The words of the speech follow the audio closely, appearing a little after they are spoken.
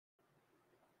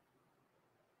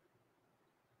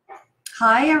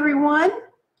Hi everyone,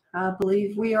 I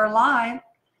believe we are live.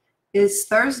 It's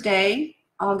Thursday,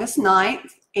 August 9th,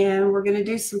 and we're going to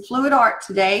do some fluid art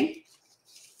today.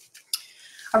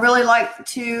 I really like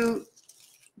to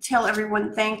tell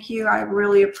everyone thank you. I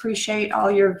really appreciate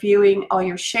all your viewing, all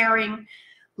your sharing.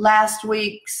 Last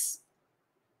week's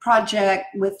project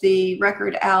with the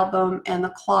record album and the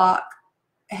clock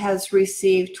has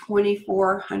received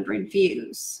 2,400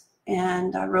 views.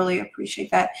 And I really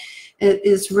appreciate that. It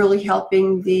is really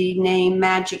helping the name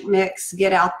Magic Mix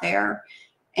get out there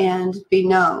and be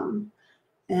known.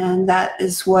 And that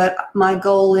is what my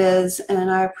goal is,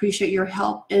 and I appreciate your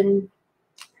help in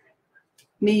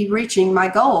me reaching my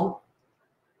goal.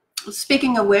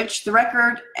 Speaking of which, the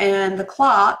record and the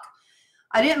clock,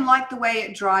 I didn't like the way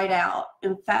it dried out.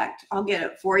 In fact, I'll get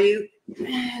it for you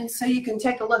so you can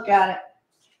take a look at it.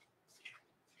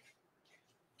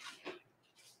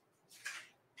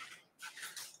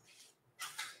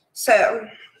 So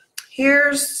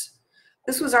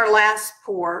this was our last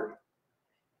pour,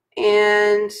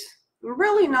 and I'm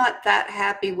really not that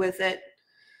happy with it.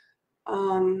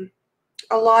 A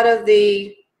lot of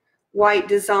the white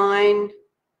design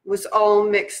was all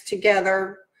mixed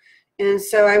together, and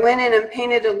so I went in and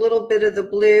painted a little bit of the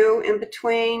blue in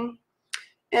between,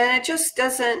 and it just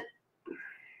doesn't,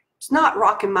 it's not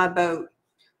rocking my boat.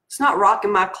 It's not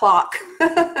rocking my clock.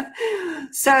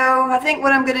 So I think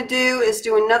what I'm going to do is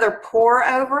do another pour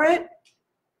over it.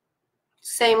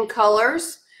 Same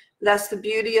colors. That's the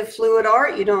beauty of fluid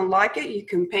art. You don't like it, you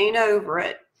can paint over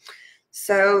it.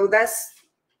 So that's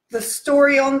the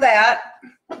story on that.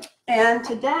 And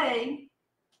today,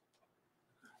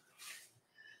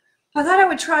 I thought I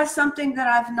would try something that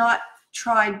I've not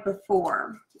tried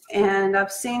before. And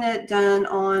I've seen it done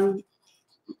online,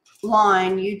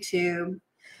 YouTube,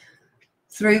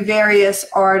 through various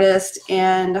artists,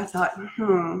 and I thought,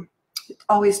 it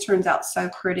always turns out so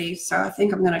pretty, so I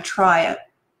think I'm going to try it.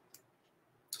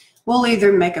 We'll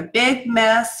either make a big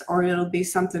mess or it'll be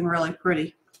something really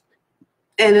pretty.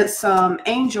 And it's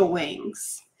angel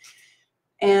wings.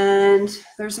 And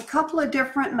there's a couple of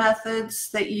different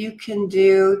methods that you can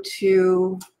do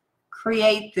to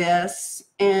create this,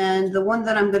 and the one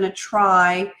that I'm going to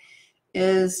try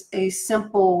is a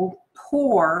simple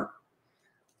pour,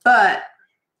 but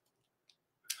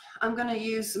I'm going to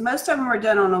use, most of them are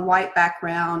done on a white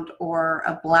background or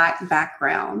a black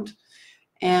background,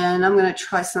 and I'm going to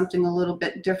try something a little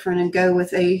bit different and go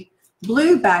with a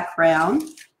blue background.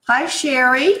 Hi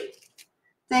Sherry,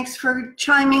 thanks for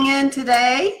chiming in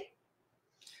today.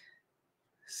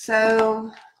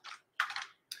 So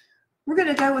we're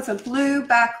going to go with a blue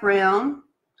background.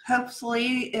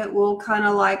 Hopefully it will kind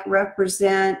of like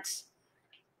represent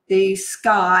the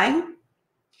sky.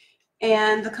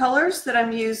 And the colors that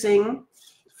I'm using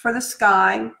for the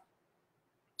sky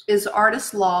is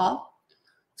Artist Law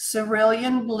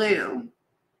Cerulean Blue.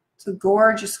 It's a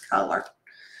gorgeous color.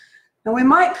 Now we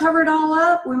might cover it all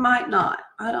up, we might not.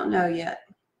 I don't know yet.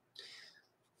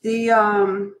 The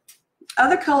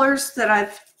other colors that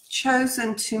I've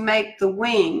chosen to make the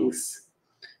wings,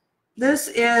 this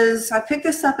is, I picked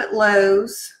this up at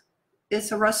Lowe's.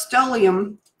 It's a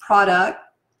Rust-Oleum product,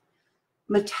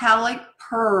 Metallic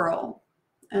Pearl,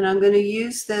 and I'm going to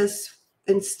use this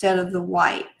instead of the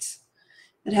white.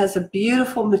 It has a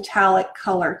beautiful metallic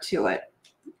color to it,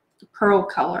 the pearl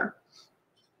color.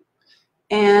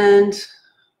 And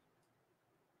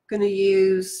I'm going to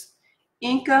use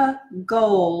Inca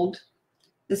Gold.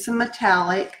 It's a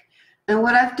metallic, and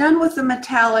what I've done with the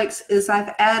metallics is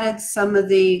I've added some of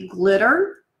the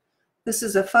glitter. This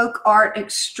is a Folk Art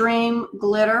Extreme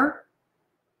glitter.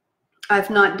 I've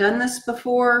not done this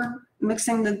before,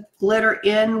 mixing the glitter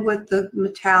in with the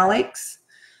metallics,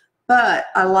 but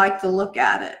I like the look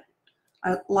at it.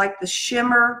 I like the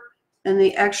shimmer and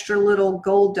the extra little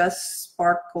gold dust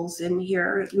sparkles in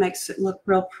here. It makes it look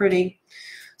real pretty.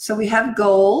 So we have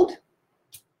gold,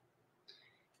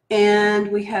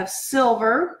 and we have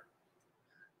silver.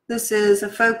 This is a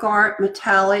Folk Art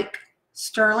Metallic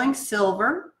Sterling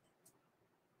Silver.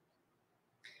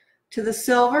 To the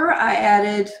silver, I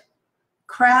added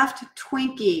Craft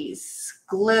Twinkies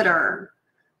glitter.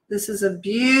 This is a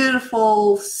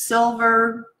beautiful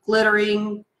silver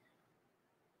glittering,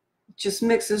 just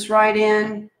mixes right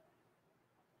in.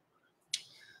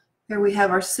 Here we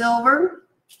have our silver,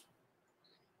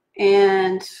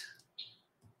 and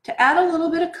to add a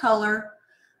little bit of color,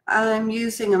 I'm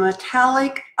using a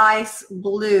metallic ice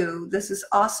blue. This is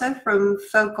also from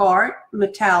Folk Art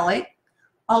Metallic.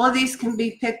 All of these can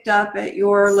be picked up at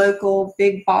your local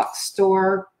big box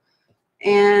store,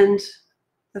 and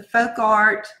the Folk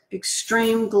Art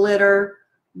Extreme Glitter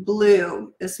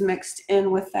Blue is mixed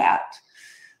in with that.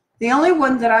 The only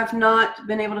one that I've not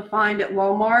been able to find at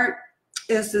Walmart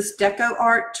is this Deco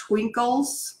Art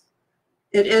Twinkles.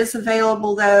 It is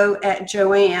available though at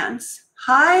Joann's.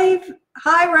 Hi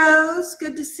Rose,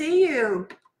 good to see you.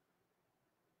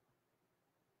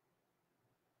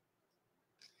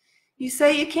 You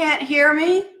say you can't hear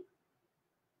me?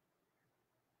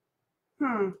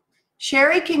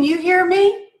 Sherry, can you hear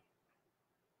me?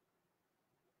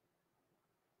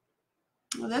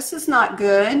 Well, this is not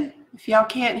good if y'all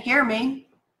can't hear me.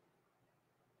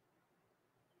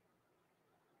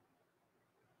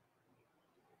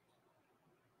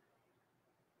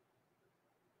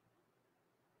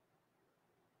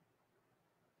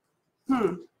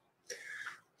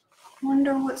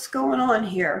 Wonder what's going on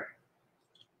here.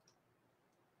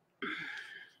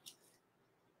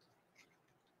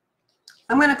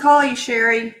 I'm going to call you,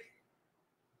 Sherry.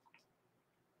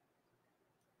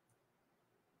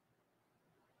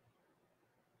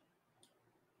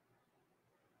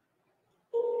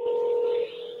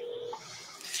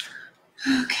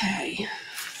 Okay.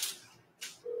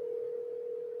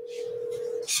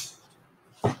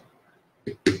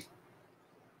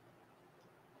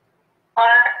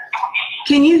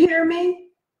 Can you hear me?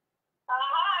 I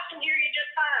can hear you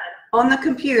just fine. On the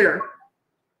computer?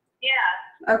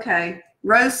 Yeah. Okay.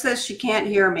 Rose says she can't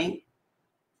hear me.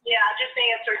 Yeah, I just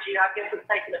answered you. I guess it's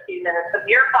taking a few minutes, but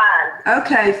you're fine.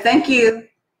 Okay, thank you.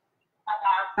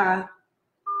 Bye-bye.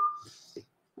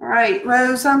 All right,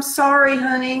 Rose, I'm sorry,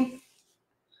 honey.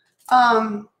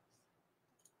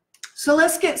 So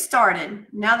let's get started.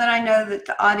 Now that I know that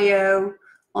the audio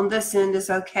on this end is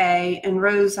okay, and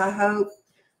Rose, I hope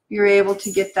you're able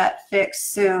to get that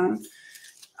fixed soon.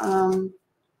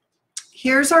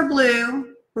 Here's our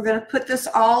blue. We're going to put this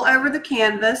all over the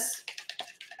canvas.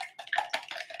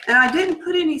 And I didn't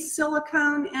put any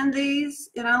silicone in these.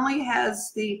 It only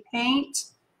has the paint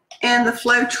and the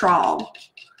Floetrol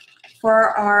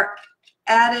for our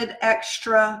added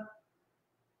extra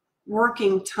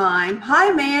working time.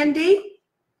 Hi, Mandy.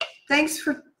 Thanks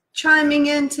for chiming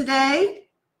in today.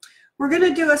 We're going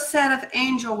to do a set of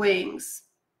angel wings,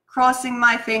 crossing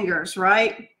my fingers,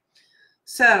 right?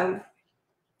 So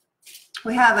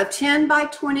we have a 10 by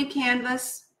 20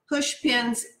 canvas, push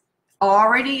pins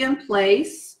already in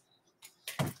place.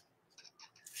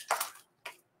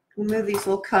 We'll move these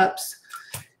little cups,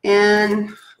 and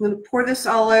I'm going to pour this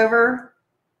all over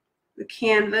the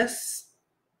canvas.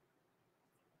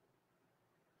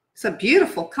 It's a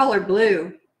beautiful color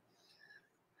blue.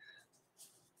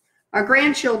 Our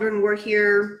grandchildren were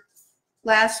here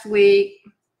last week,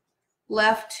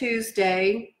 left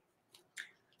Tuesday.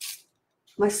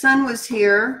 My son was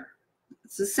here.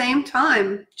 It's the same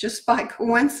time, just by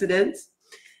coincidence.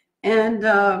 And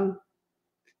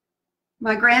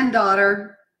my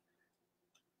granddaughter,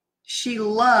 she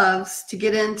loves to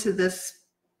get into this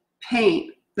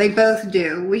paint. They both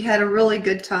do. We had a really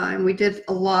good time. We did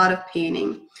a lot of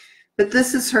painting. But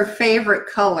this is her favorite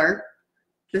color,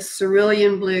 this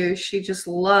cerulean blue. She just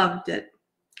loved it.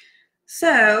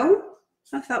 So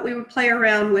I thought we would play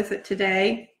around with it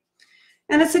today.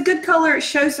 And it's a good color. It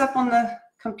shows up on the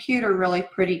computer really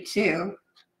pretty too.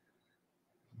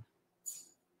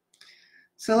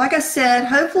 So like I said,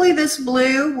 hopefully this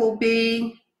blue will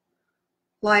be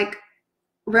like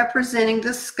representing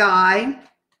the sky.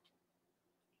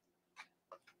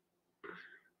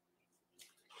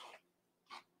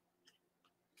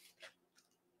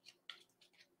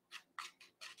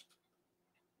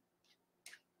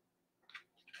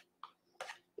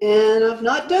 And I've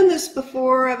not done this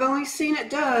before. I've only seen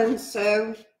it done,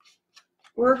 so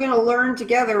we're going to learn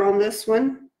together on this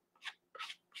one.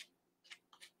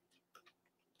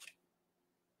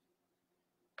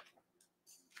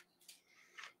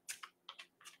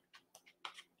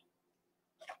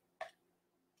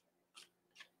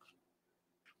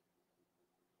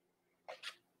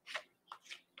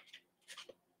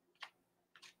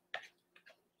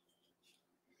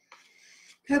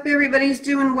 Hope everybody's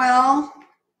doing well.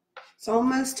 It's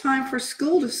almost time for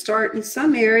school to start in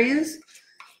some areas.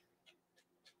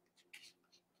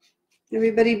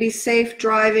 Everybody be safe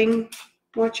driving.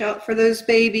 Watch out for those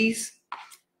babies.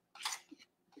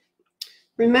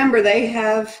 Remember, they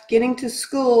have getting to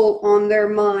school on their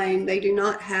mind. They do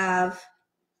not have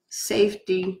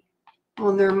safety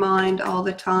on their mind all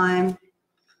the time.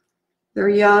 They're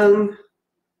young,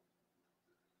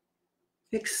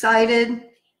 excited.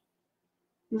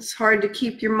 It's hard to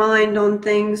keep your mind on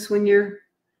things when you're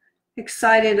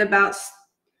excited about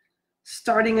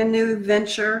starting a new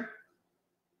venture.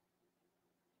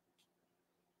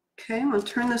 Okay, I'm going to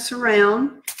turn this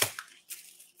around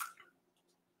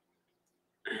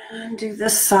and do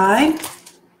this side.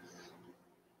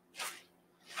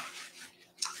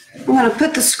 going to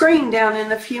put the screen down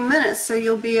in a few minutes so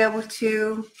you'll be able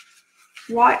to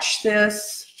watch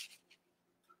this.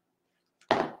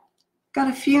 Got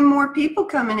a few more people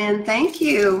coming in. Thank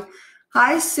you.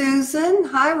 Hi, Susan.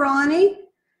 Hi, Ronnie.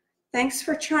 Thanks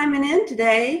for chiming in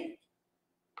today.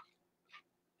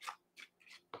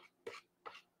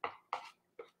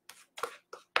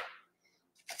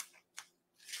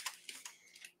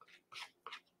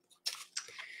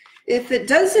 If it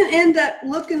doesn't end up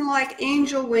looking like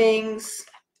angel wings,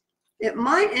 it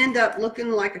might end up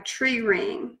looking like a tree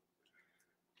ring.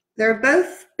 They're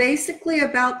both basically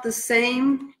about the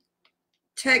same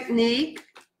technique,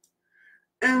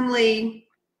 only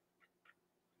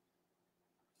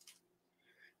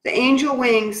the angel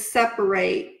wings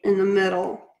separate in the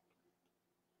middle.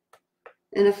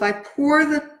 And if I pour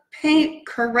the paint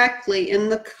correctly in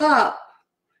the cup,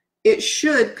 it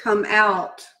should come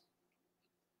out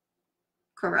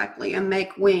correctly and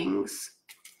make wings.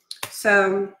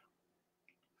 So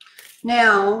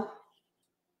now,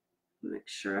 make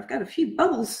sure I've got a few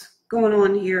bubbles going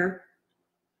on here.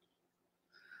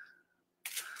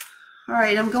 All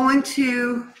right, I'm going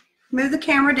to move the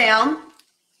camera down.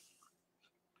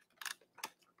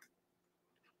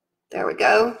 There we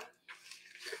go.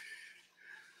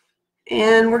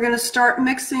 And we're going to start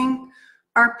mixing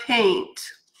our paint.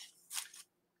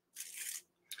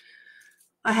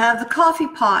 I have the coffee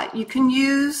pot. You can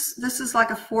use, this is like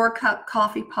a 4-cup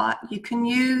coffee pot. You can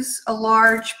use a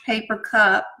large paper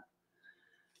cup.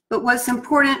 But what's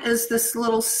important is this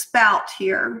little spout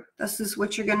here. This is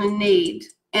what you're going to need.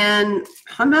 And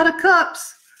I'm out of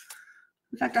cups.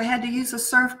 In fact, I had to use a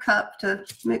surf cup to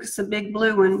mix a big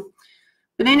blue one.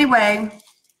 But anyway,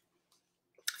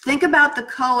 think about the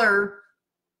colors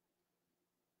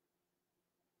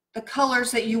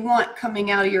that you want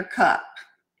coming out of your cup.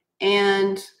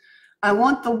 And I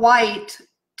want the white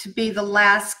to be the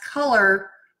last color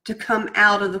to come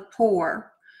out of the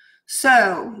pour.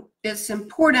 So it's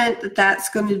important that that's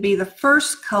going to be the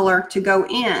first color to go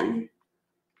in.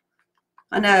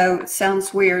 I know it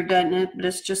sounds weird, doesn't it? But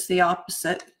it's just the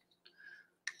opposite.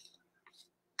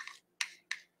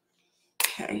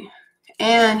 Okay,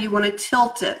 and you want to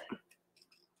tilt it.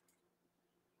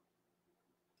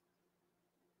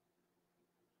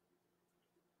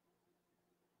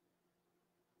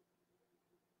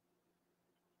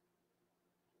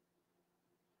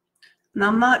 And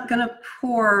I'm not going to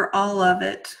pour all of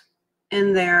it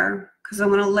in there because I'm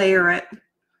going to layer it.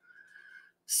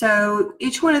 So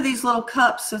each one of these little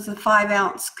cups is a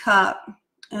 5-ounce cup,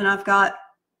 and I've got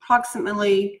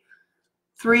approximately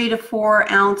 3 to 4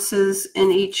 ounces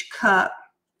in each cup.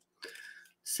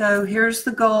 So here's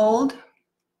the gold.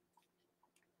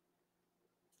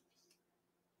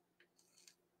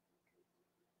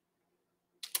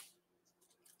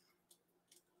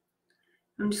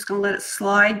 I'm just going to let it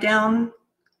slide down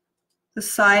the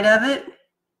side of it.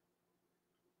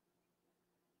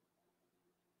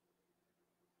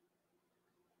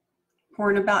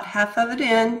 Pouring about half of it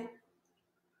in.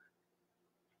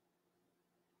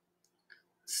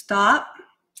 Stop.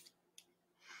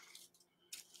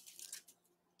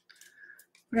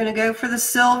 We're going to go for the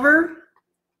silver.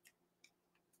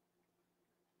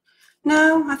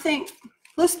 No, I think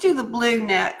let's do the blue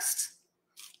next.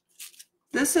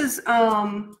 This is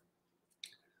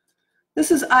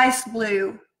ice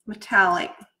blue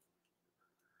metallic.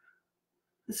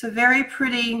 It's a very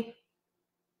pretty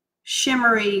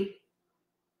shimmery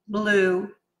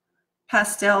blue,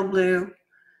 pastel blue,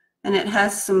 and it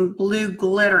has some blue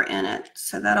glitter in it.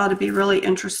 So that ought to be really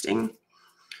interesting.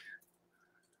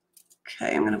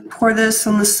 Okay, I'm going to pour this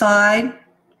on the side.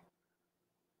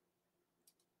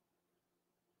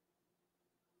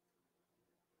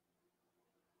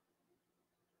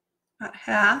 About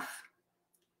half.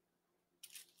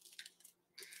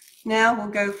 Now we'll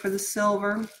go for the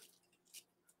silver.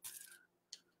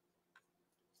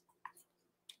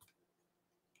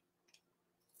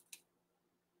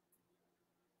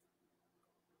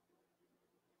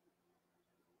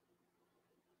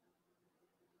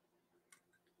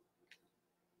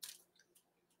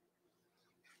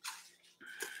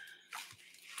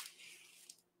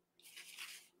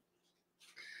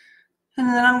 And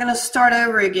then I'm going to start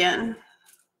over again.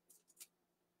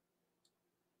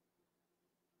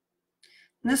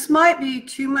 This might be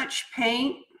too much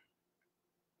paint,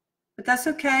 but that's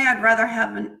okay. I'd rather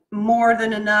have more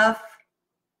than enough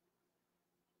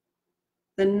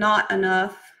than not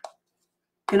enough.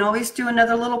 You can always do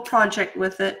another little project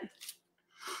with it.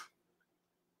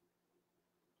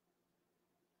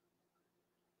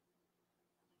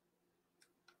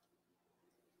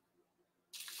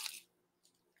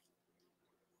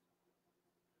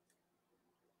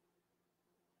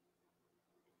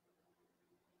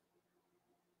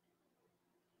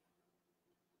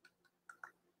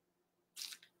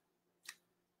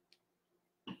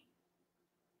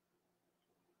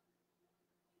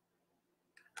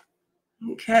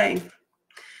 Okay,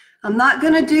 I'm not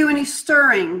going to do any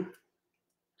stirring.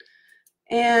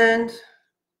 And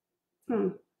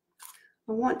I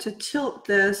want to tilt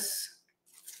this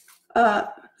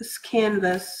up, this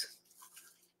canvas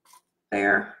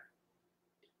there.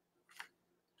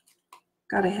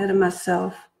 Got ahead of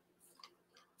myself.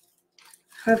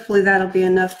 Hopefully that'll be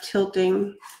enough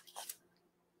tilting.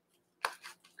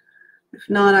 If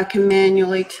not, I can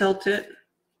manually tilt it.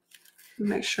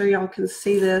 Make sure y'all can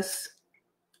see this.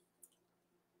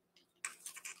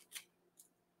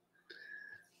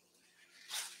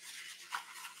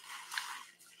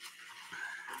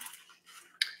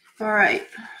 All right,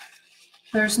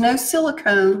 there's no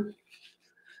silicone.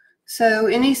 So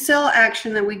any cell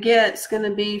action that we get is going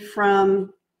to be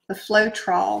from the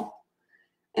Floetrol.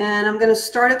 And I'm going to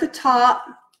start at the top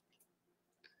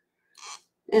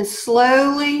and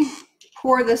slowly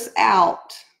pour this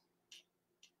out.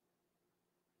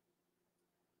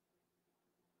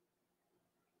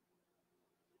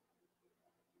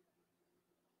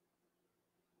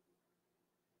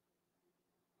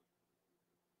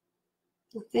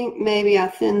 I think maybe I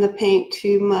thinned the paint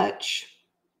too much.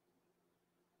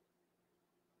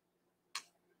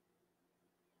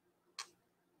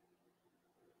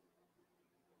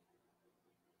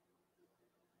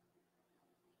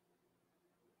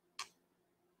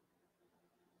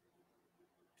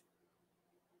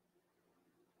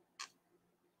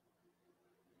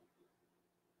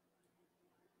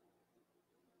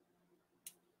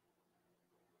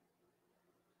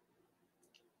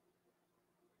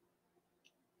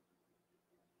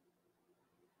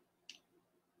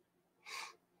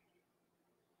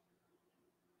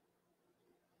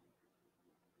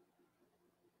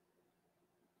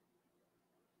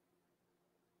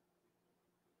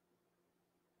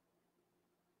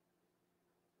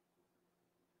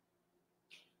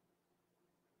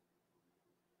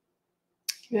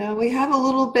 Yeah, we have a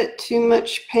little bit too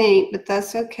much paint, but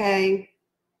that's okay.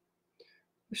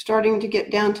 We're starting to get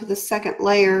down to the second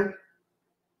layer.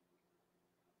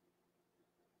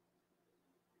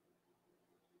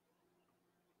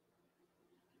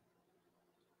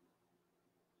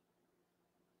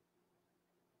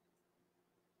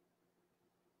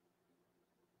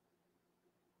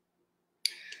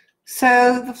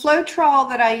 So the Floetrol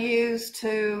that I use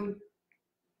to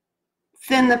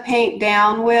thin the paint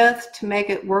down with to make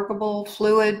it workable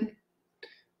fluid,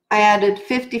 I added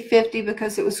 50-50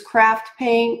 because it was craft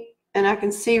paint, and I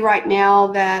can see right now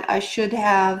that I should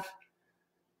have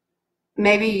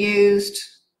maybe used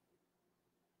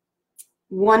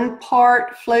 1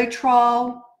 part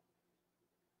Floetrol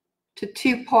to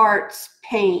 2 parts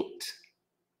paint,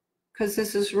 because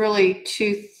this is really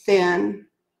too thin.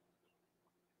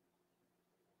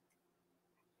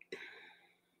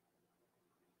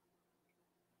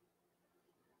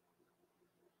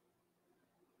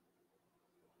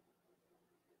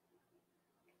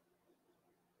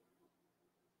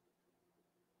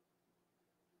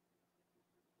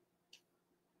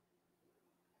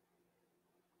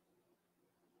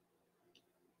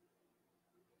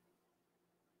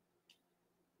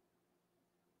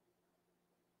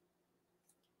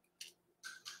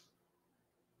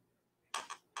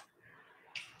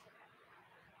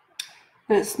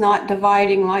 And it's not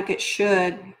dividing like it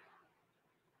should.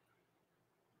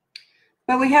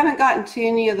 But we haven't gotten to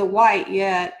any of the white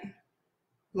yet.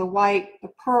 The white, the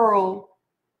pearl.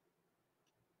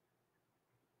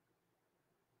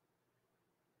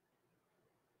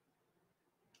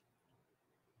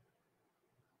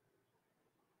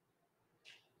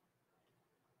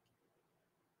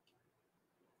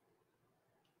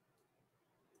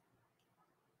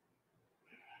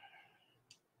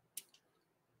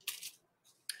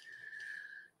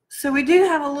 So we do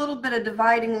have a little bit of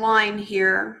dividing line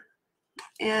here,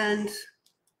 and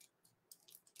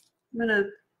I'm going to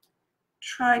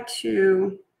try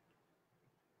to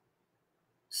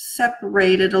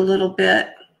separate it a little bit.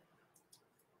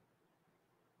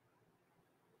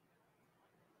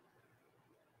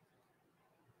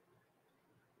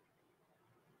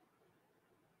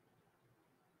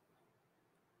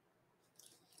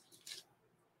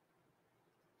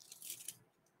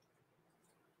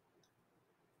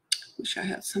 Wish I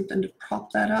had something to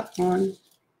prop that up on.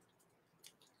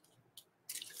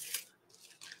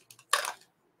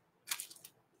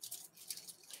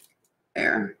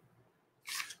 There.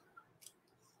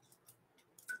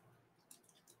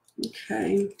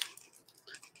 Okay.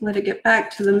 Let it get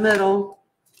back to the middle.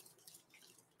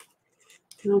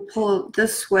 And I'll pull it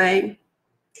this way.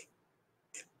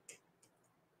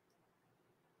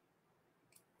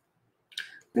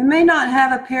 We may not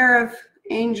have a pair of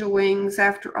angel wings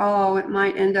after all. It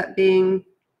might end up being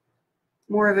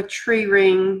more of a tree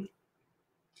ring.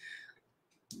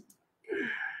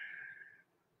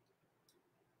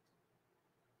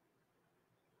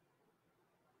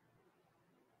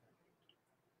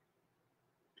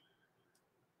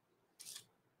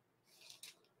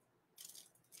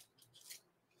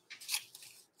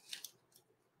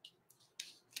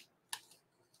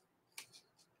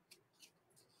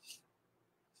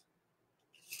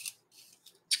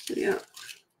 Yeah.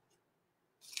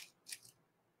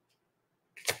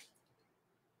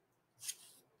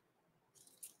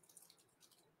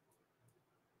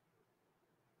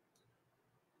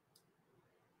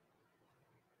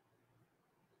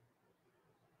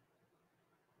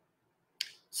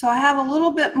 So I have a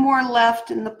little bit more left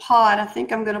in the pot. I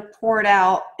think I'm going to pour it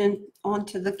out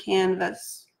onto the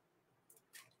canvas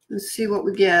and see what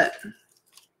we get.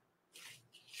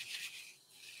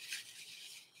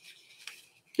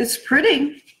 It's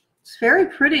pretty. It's very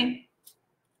pretty.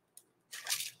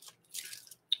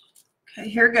 Okay,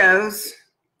 here goes.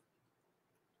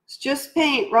 It's just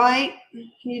paint, right?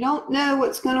 You don't know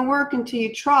what's going to work until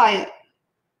you try it.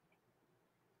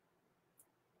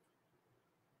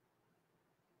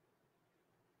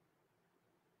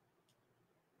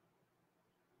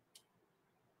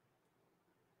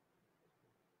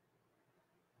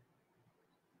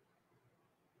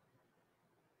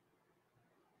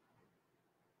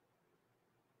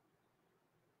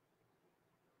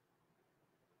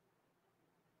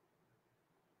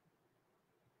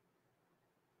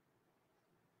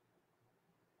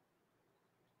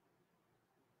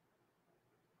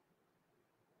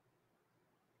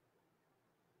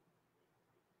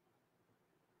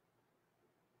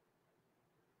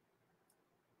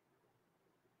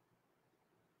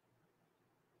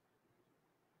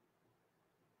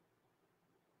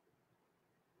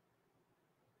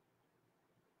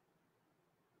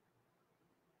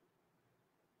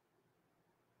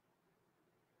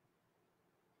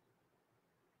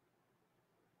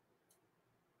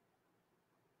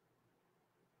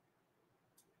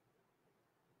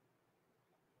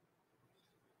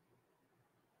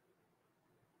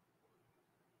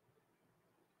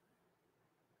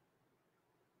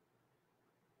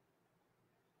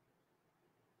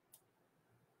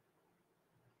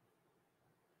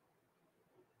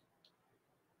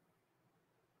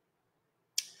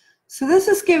 So this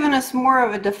is giving us more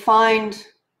of a defined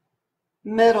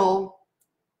middle.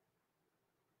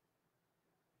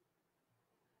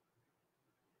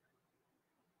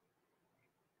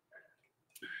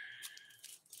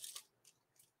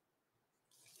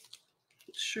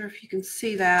 Not sure if you can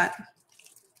see that.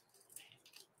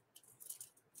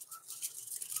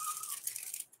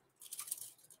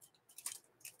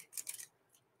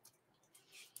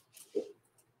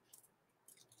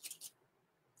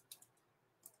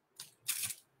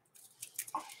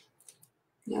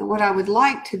 Now what I would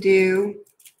like to do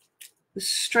is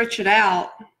stretch it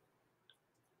out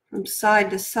from side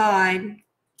to side and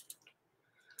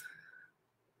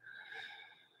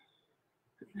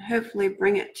hopefully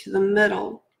bring it to the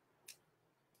middle.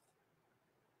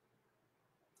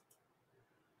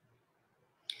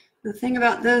 The thing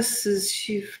about this is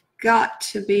you've got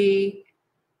to be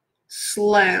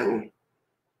slow.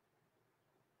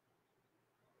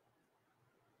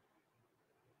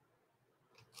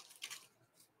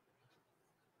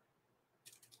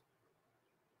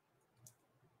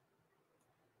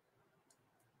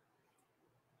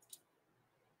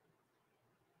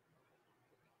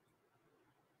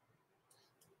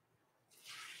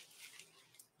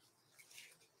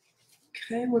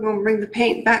 Okay, we're going to bring the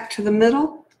paint back to the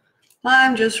middle.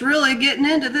 I'm just really getting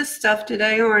into this stuff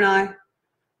today, aren't I? I'm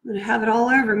going to have it all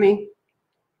over me.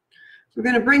 We're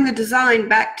going to bring the design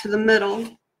back to the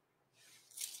middle.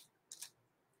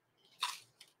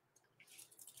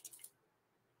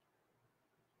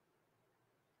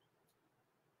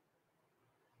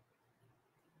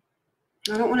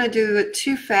 I don't want to do it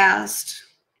too fast.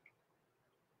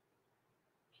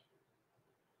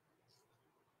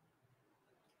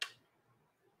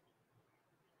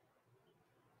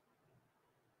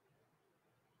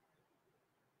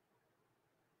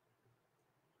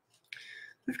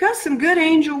 We've got some good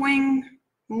angel wing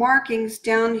markings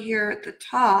down here at the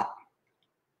top.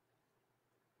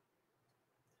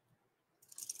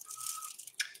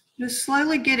 Just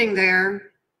slowly getting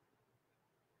there.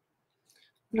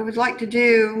 What I would like to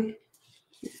do,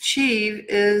 achieve,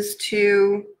 is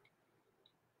to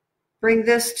bring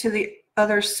this to the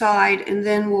other side and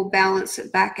then we'll balance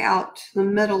it back out to the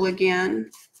middle again.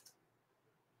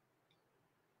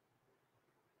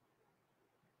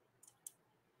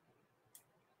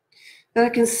 But I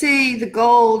can see the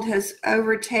gold has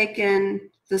overtaken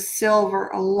the silver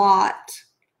a lot.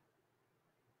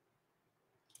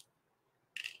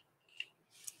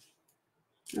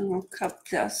 And we'll cup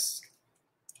this.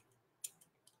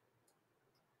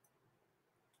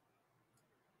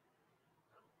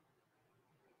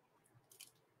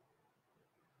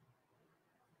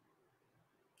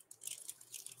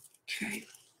 Okay.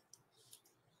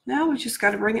 Now we just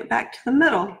got to bring it back to the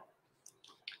middle.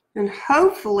 And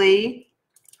hopefully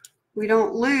we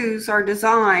don't lose our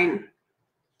design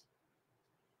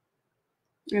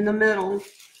in the middle.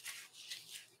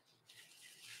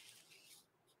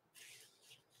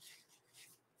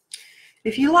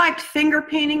 If you liked finger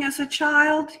painting as a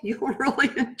child, you'll really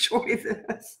enjoy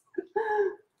this.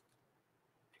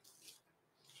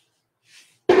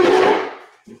 I'm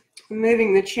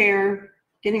moving the chair,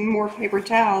 getting more paper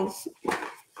towels.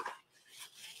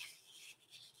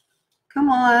 Come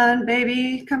on,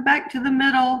 baby, come back to the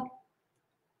middle.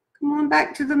 Come on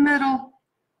back to the middle.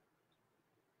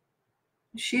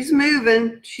 She's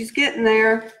moving, she's getting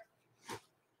there.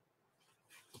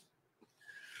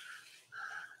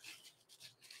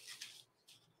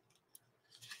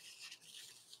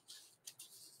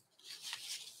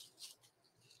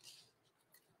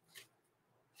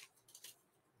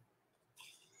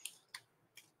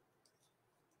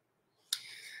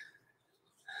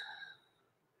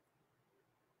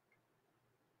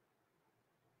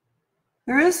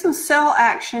 There is some cell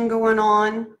action going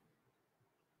on,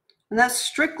 and that's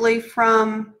strictly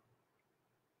from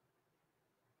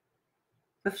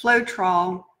the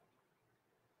Floetrol.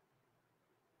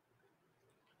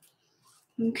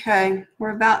 Okay, we're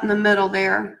about in the middle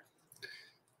there.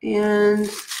 And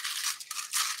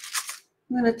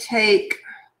I'm going to take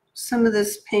some of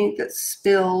this paint that's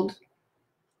spilled,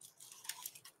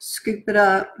 scoop it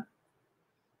up,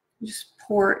 just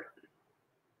pour it.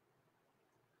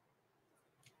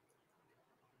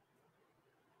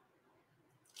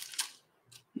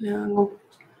 Now we'll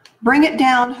bring it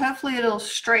down. Hopefully it'll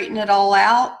straighten it all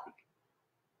out.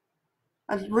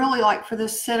 I'd really like for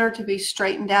this center to be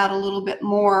straightened out a little bit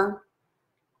more.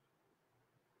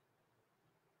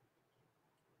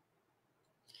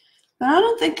 But I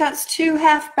don't think that's too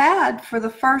half bad for the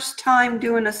first time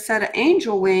doing a set of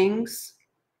angel wings.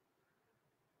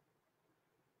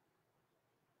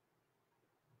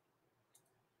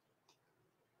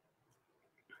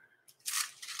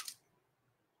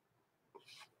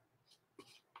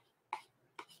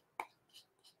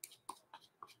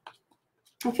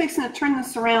 I'm fixing to turn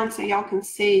this around so y'all can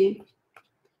see.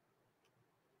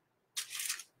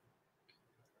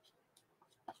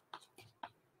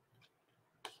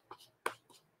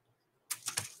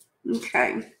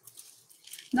 Okay,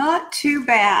 not too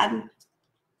bad.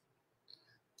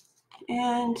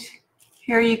 And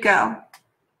here you go.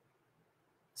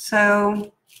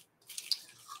 So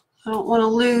I don't want to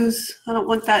lose, I don't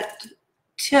want that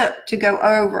tip to go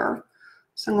over.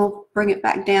 So I'm going to bring it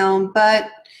back down. But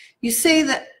you see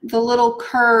that the little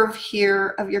curve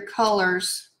here of your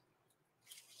colors.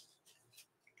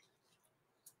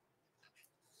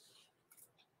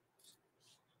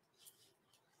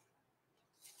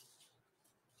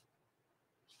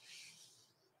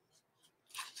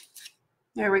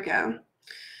 There we go.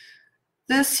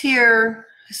 This here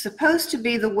is supposed to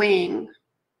be the wing,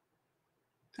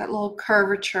 that little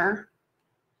curvature.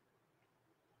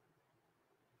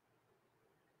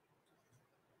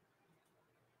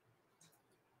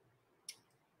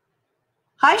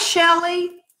 Hi,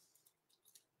 Shelly.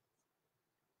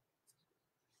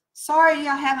 Sorry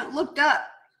I haven't looked up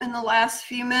in the last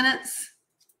few minutes.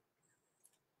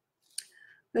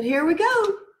 But here we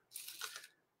go.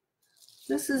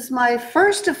 This is my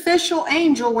first official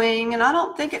angel wing, and I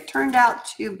don't think it turned out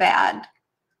too bad.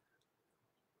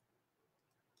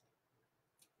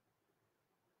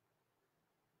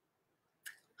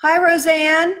 Hi,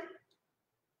 Roseanne.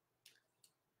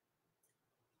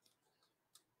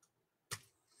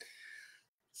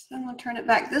 So I'm going to turn it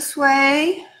back this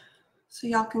way so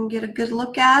y'all can get a good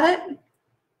look at it.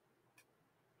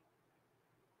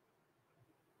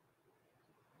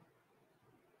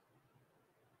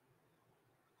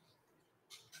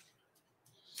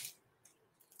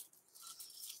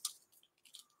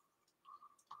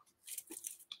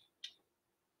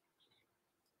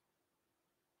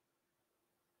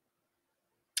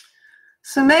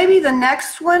 So maybe the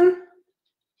next one,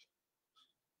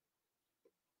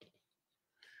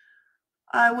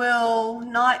 I will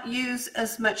not use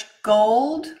as much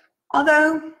gold,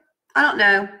 although I don't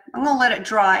know. I'm going to let it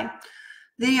dry.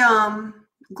 The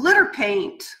glitter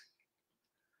paint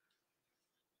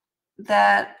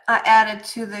that I added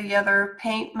to the other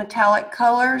paint metallic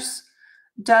colors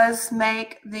does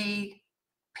make the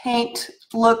paint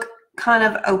look kind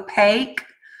of opaque.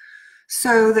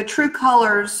 So the true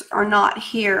colors are not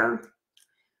here.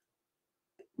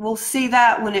 We'll see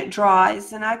that when it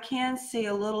dries, and I can see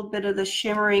a little bit of the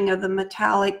shimmering of the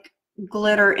metallic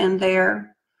glitter in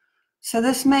there. So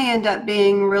this may end up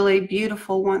being really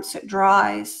beautiful once it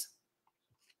dries.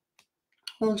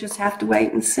 We'll just have to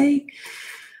wait and see.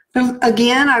 But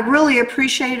again, I really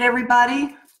appreciate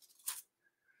everybody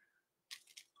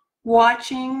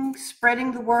watching,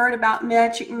 spreading the word about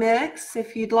Magic Mix.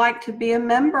 If you'd like to be a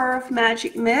member of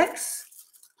Magic Mix,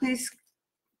 please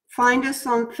find us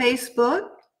on Facebook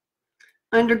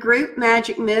under group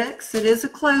Magic Mix. It is a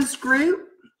closed group,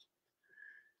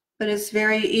 but it's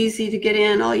very easy to get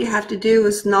in. All you have to do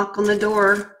is knock on the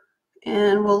door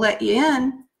and we'll let you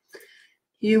in.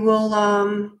 You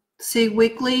will see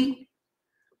weekly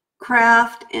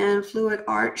craft and fluid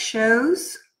art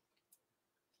shows.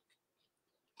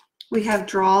 We have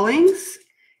drawings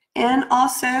and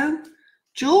also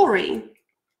jewelry.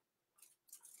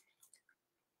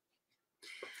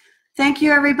 Thank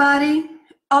you, everybody.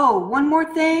 Oh, one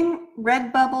more thing,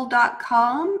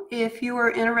 redbubble.com. If you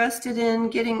are interested in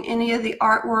getting any of the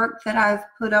artwork that I've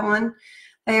put on,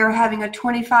 they are having a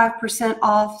 25%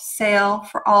 off sale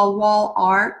for all wall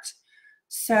art.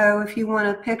 So if you want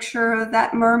a picture of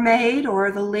that mermaid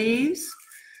or the leaves,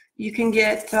 you can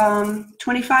get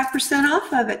 25%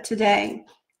 off of it today.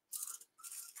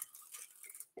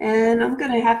 And I'm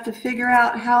going to have to figure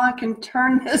out how I can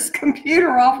turn this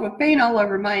computer off with paint all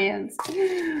over my hands.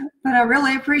 But I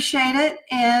really appreciate it,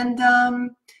 and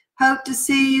hope to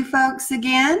see you folks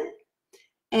again.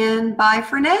 And bye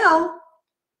for now.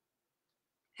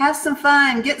 Have some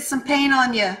fun. Get some paint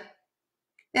on you.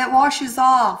 It washes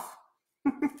off.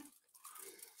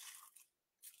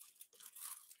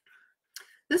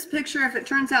 This picture, if it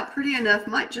turns out pretty enough,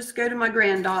 might just go to my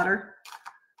granddaughter,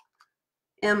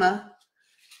 Emma.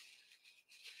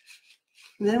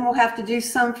 And then we'll have to do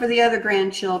some for the other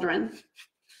grandchildren.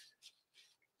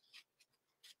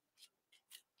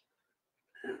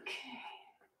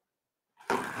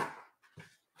 Okay.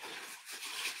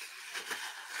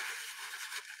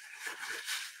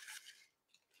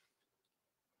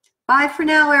 Bye for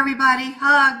now, everybody.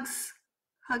 Hugs.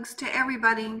 Hugs to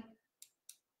everybody.